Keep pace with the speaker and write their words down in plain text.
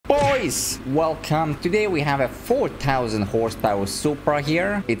Boys, welcome. Today we have a 4000 horsepower Supra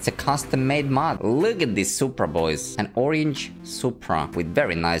here. It's a custom made mod. Look at this Supra, boys. An orange Supra with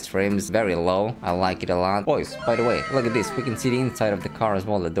very nice rims, very low. I like it a lot. Boys, by the way, look at this. We can see the inside of the car as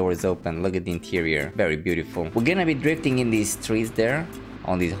well. The door is open. Look at the interior. Very beautiful. We're gonna be drifting in these streets there,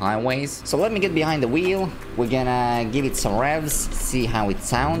 on these highways. So let me get behind the wheel. We're gonna give it some revs, see how it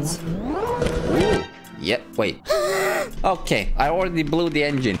sounds. Ooh. Yep, wait. Okay, I already blew the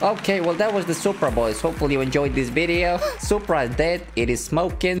engine. Okay, well that was the Supra, boys. Hopefully you enjoyed this video. Supra is dead. It is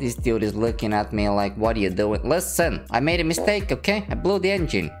smoking. This dude is looking at me like, what are you doing? Listen, I made a mistake, okay? I blew the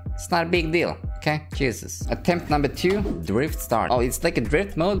engine. It's not a big deal. Okay, Jesus. Attempt number 2, drift start. Oh, it's like a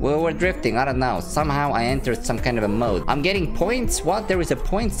drift mode? Well, we're drifting, I don't know. Somehow I entered some kind of a mode. I'm getting points? What? There is a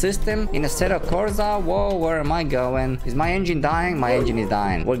point system in Assetto Corsa? Whoa, where am I going? Is my engine dying? My engine is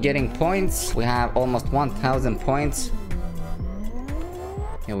dying. We're getting points. We have almost 1000 points.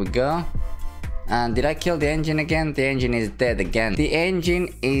 Here we go. And did I kill the engine again? The engine is dead again. The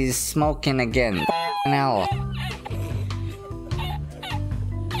engine is smoking again. Hell.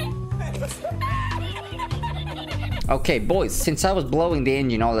 Okay, boys, since I was blowing the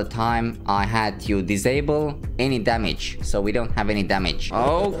engine all the time, I had to disable any damage, so we don't have any damage.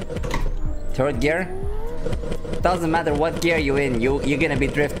 Oh, third gear. Doesn't matter what gear you're in, you're gonna be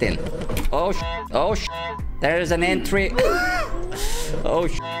drifting. Oh, oh, there's an entry. Oh,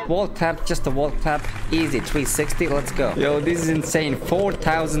 wall tap, just a wall tap. Easy, 360, let's go. Yo, this is insane.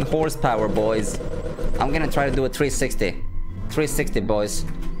 4000 horsepower, boys. I'm gonna try to do a 360. 360, boys.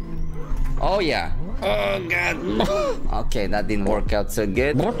 Oh, yeah. Oh, God. Okay, that didn't work out so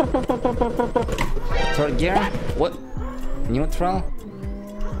good. Third gear. What? Neutral.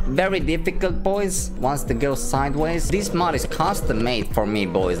 Very difficult, boys. Wants to go sideways. This mod is custom made for me,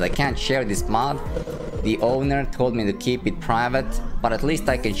 boys. I can't share this mod. The owner told me to keep it private, but at least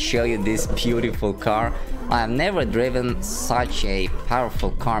I can show you this beautiful car. I have never driven such a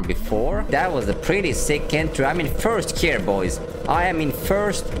powerful car before. That was a pretty sick entry. I'm in first gear, boys. I am in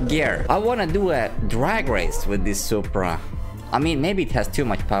first gear. I want to do a drag race with this Supra. I mean, maybe it has too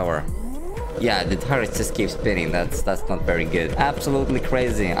much power. Yeah, the tires just keep spinning. That's not very good. Absolutely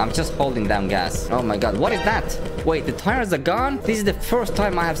crazy. I'm just holding down gas. Oh my god, what is that? Wait, the tires are gone? This is the first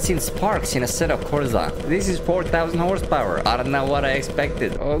time I have seen sparks in Assetto Corsa. This is 4000 horsepower. I don't know what I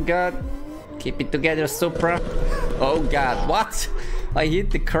expected. Oh god. Keep it together, Supra. Oh god, what? I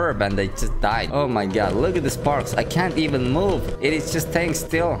hit the curb and I just died. Oh my god, look at the sparks. I can't even move. It is just staying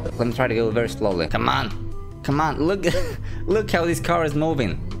still. Let me try to go very slowly. Come on. Come on, look look how this car is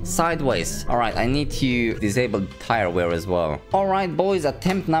moving. Sideways. Alright, I need to disable tire wear as well. Alright, boys,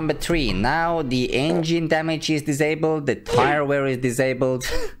 attempt number 3. Now the engine damage is disabled. The tire wear is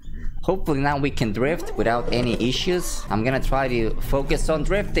disabled. Hopefully now we can drift without any issues. I'm gonna try to focus on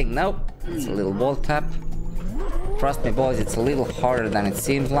drifting. Nope. It's a little wall tap. Trust me, boys, it's a little harder than it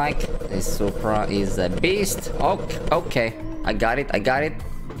seems like. This Supra is a beast. Okay. I got it.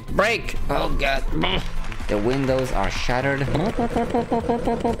 Brake! Oh god. The windows are shattered.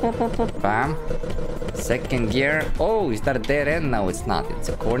 Bam. Second gear. Oh, is that a dead end? No, it's not. It's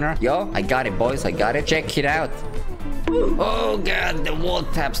a corner. Yo, I got it, boys. I got it. Check it out. Oh god, the wall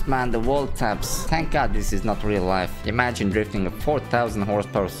taps, man, the wall taps. Thank god this is not real life. Imagine drifting a 4000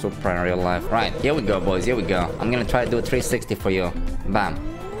 horsepower Supra in real life. Right, here we go, boys, here we go. I'm gonna try to do a 360 for you. Bam.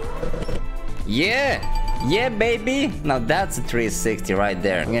 Yeah, baby. Now that's a 360 right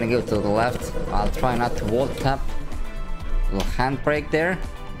there. I'm gonna go to the left. I'll try not to wall tap. Little handbrake there.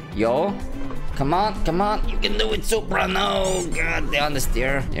 Yo. Come on. You can do it, Supra. No, god, the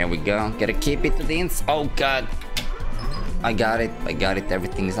understeer. Here we go. Gotta keep it to the ins. Oh god. I got it.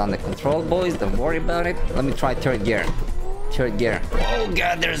 Everything is under control, boys. Don't worry about it. Let me try third gear. Oh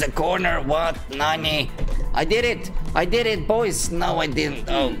god, there's a corner. What? Nani? I did it, boys. No, I didn't.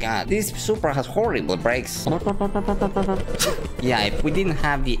 Oh god, this Supra has horrible brakes. Yeah, if we didn't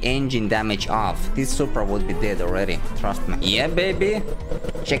have the engine damage off, this Supra would be dead already. Trust me. Yeah, baby.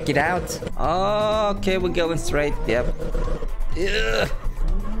 Check it out. Oh, okay, we're going straight. Yep. Ugh.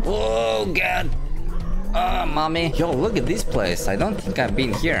 Oh god. Oh, mommy. Yo, look at this place. I don't think I've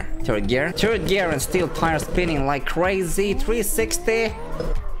been here. Third gear and still tire spinning like crazy. 360.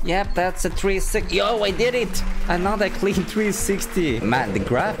 Yep, that's a 360. Yo, I did it. Another clean 360. Man, the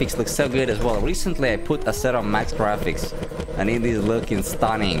graphics look so good as well. Recently, I put a set of max graphics, and it is looking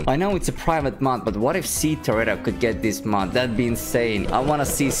stunning. I know it's a private mod, but what if C Toyota could get this mod? That'd be insane. I want to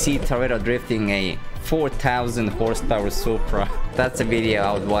see C Toyota drifting a 4000 horsepower Supra. That's a video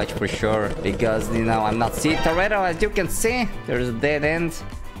I would watch for sure, because, you know, I'm not C Toyota, as you can see. There's a dead end.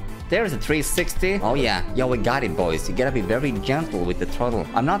 There's a 360. Oh yeah, yo, we got it, boys. You gotta be very gentle with the throttle.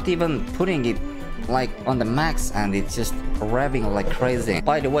 I'm not even putting it like on the max and it's just revving like crazy.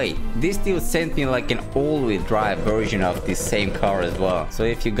 By the way, this dude sent me like an all-wheel drive version of this same car as well. So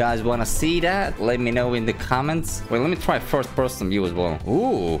if you guys want to see that, let me know in the comments. Wait, let me try first person view as well.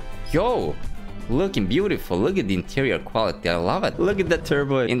 Ooh, yo, looking beautiful. Look at the interior quality. I love it. Look at that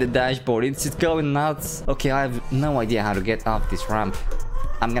turbo in the dashboard. It's just going nuts. Okay, I have no idea how to get off this ramp.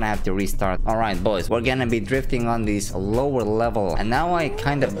 I'm gonna have to restart. Alright, boys, we're gonna be drifting on this lower level. And now I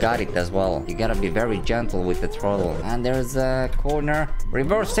kind of got it as well. You gotta be very gentle with the throttle. And there's a corner.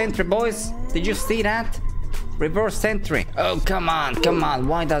 Reverse entry, boys. Did you see that? Reverse entry. Oh, come on, come on.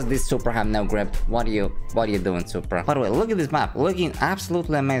 Why does this Supra have no grip? What are you doing, Supra? By the way, look at this map. Looking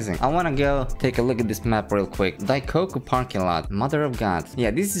absolutely amazing. I want to go take a look at this map real quick. Daikoku parking lot. Mother of God.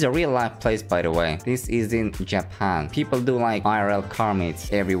 Yeah, this is a real life place, by the way. This is in Japan. People do like IRL car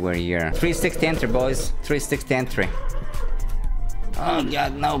meets everywhere here. 360 entry, boys. 360 entry. Oh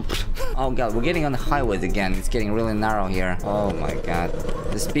god, nope. Oh god, we're getting on the highways again. It's getting really narrow here. Oh my god.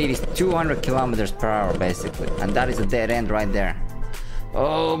 The speed is 200 kilometers per hour basically. And that is a dead end right there.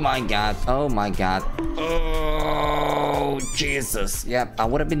 Oh my god. Oh my god. Oh Jesus. Yep, I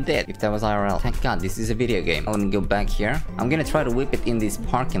would have been dead if that was IRL. Thank god this is a video game. Let me go back here. I'm gonna try to whip it in this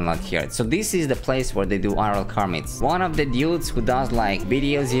parking lot here. So this is the place where they do IRL car meets. One of the dudes who does like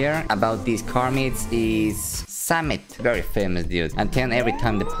videos here about these car meets is Summit, very famous dude. And then every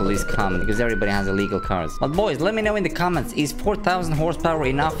time the police come because everybody has illegal cars. But boys, let me know in the comments, is 4,000 horsepower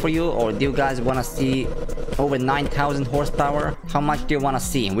enough for you, or do you guys want to see over 9,000 horsepower? How much do you want to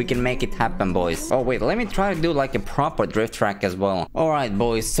see? We can make it happen, boys. Oh wait, let me try to do like a proper drift track as well. Alright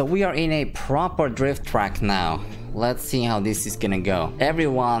boys, so we are in a proper drift track now. Let's see how this is gonna go.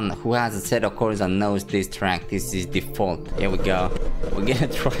 Everyone who has a set of Corsa knows this track. This is default. Here we go. We're gonna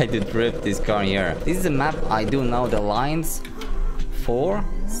try to drift this car here. This is a map I do know the lines for,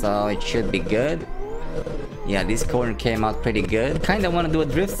 so it should be good. Yeah, this corner came out pretty good. Kinda wanna do a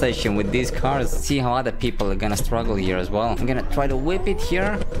drift session with these cars. See how other people are gonna struggle here as well. I'm gonna try to whip it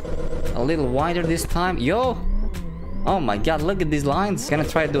here. A little wider this time. Yo! Oh my god, look at these lines. Gonna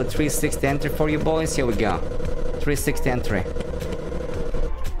try to do a 360 entry for you boys. Here we go. 360 entry.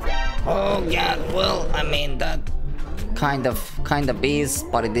 Oh god, well, I mean that kind of is,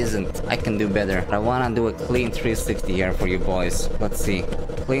 but it isn't. I can do better. I wanna do a clean 360 here for you boys. Let's see.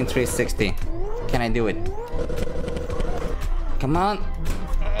 Clean 360. Can I do it? Come on.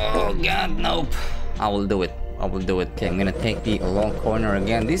 Oh god, nope. I will do it. I will do it. Okay, I'm gonna take the long corner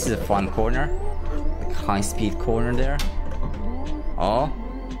again. This is a fun corner. Like high speed corner there. Oh,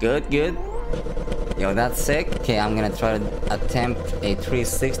 good, good. Yo, that's sick. Okay, I'm gonna try to attempt a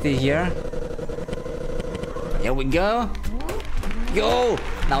 360 here. Here we go. Yo!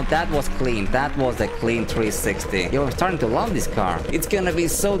 Now that was clean. That was a clean 360. Yo, I'm starting to love this car. It's gonna be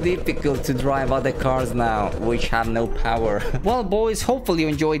so difficult to drive other cars now, which have no power. Well, boys, hopefully you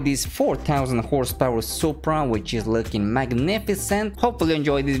enjoyed this 4,000 horsepower Supra, which is looking magnificent. Hopefully you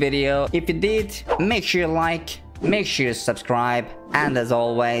enjoyed this video. If you did, make sure you like, make sure you subscribe, and as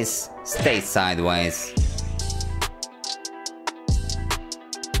always, stay sideways.